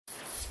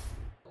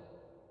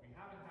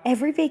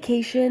Every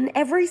vacation,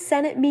 every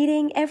Senate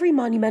meeting, every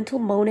monumental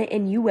moment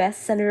in U.S.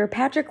 Senator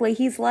Patrick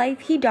Leahy's life,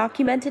 he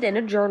documented in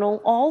a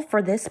journal, all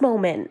for this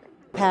moment.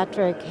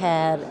 Patrick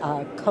had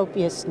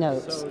copious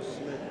notes.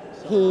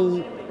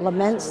 He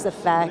laments the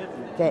fact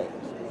that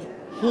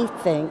he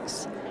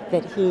thinks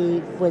that he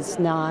was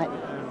not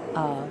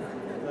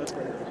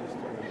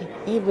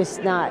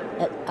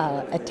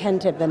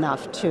attentive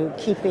enough to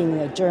keeping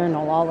the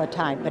journal all the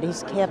time, but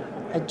he's kept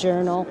a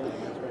journal,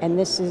 and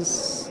this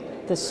is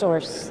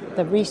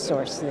the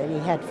resource that he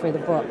had for the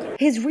book.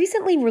 His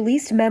recently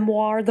released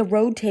memoir, The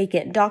Road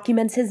Taken,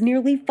 documents his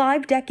nearly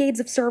 5 decades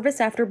of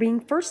service after being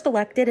first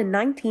elected in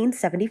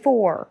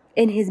 1974.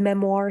 In his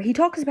memoir, he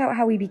talks about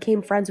how he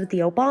became friends with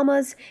the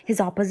Obamas,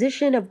 his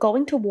opposition of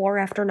going to war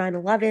after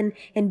 9/11,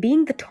 and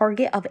being the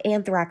target of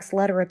anthrax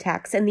letter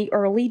attacks in the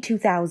early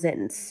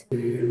 2000s.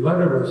 The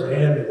letter was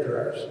hand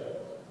addressed.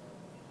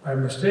 By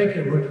mistake,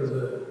 it went to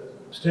the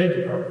State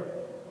Department.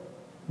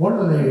 One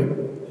of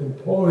the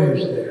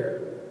employees there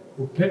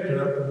who picked it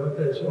up and looked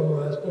at it and said,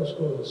 oh, that's supposed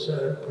to go to the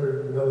Senate, put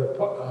it in another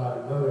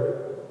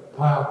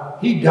pile.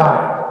 He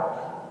died.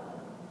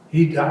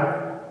 He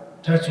died,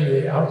 touching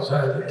the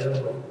outside of the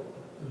envelope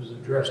that was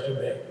addressed to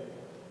me.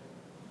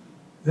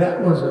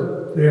 That was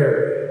a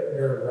very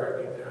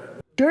nerve-wracking time.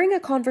 During a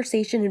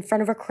conversation in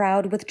front of a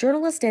crowd with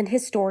journalist and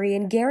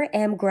historian Garrett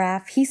M.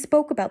 Graff, he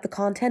spoke about the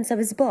contents of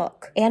his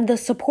book and the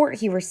support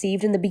he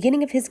received in the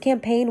beginning of his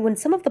campaign when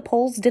some of the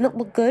polls didn't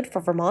look good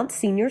for Vermont's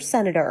senior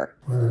senator.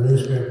 When the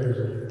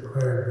newspapers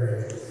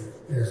declared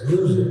me as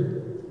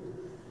losing,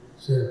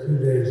 said a few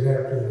days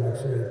after the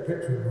election, I had a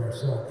picture of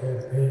Marcel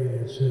campaigning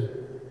and said,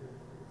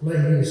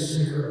 Leahy's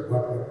secret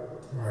weapon,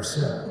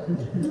 Marcel.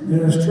 And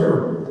it was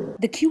true.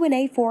 The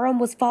Q&A forum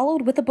was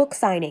followed with a book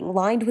signing,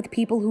 lined with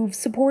people who've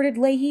supported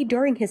Leahy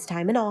during his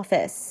time in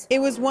office. It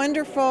was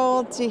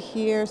wonderful to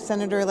hear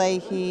Senator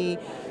Leahy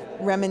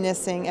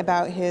reminiscing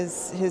about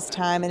his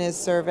time and his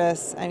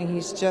service. I mean,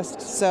 he's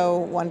just so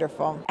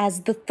wonderful.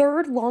 As the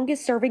third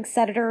longest serving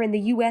senator in the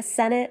U.S.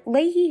 Senate,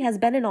 Leahy has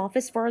been in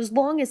office for as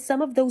long as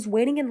some of those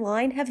waiting in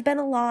line have been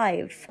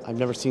alive. I've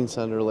never seen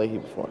Senator Leahy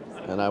before,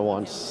 and I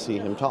want to see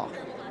him talk.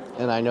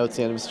 And I know it's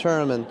the end of his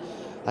term, and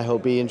I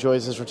hope he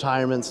enjoys his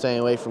retirement, staying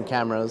away from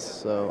cameras.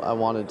 So I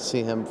wanted to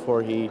see him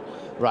before he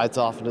rides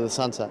off into the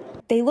sunset.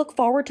 They look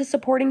forward to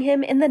supporting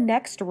him in the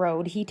next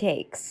road he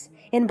takes.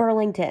 In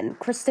Burlington,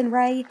 Kristen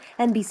Ray,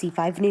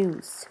 NBC5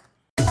 News.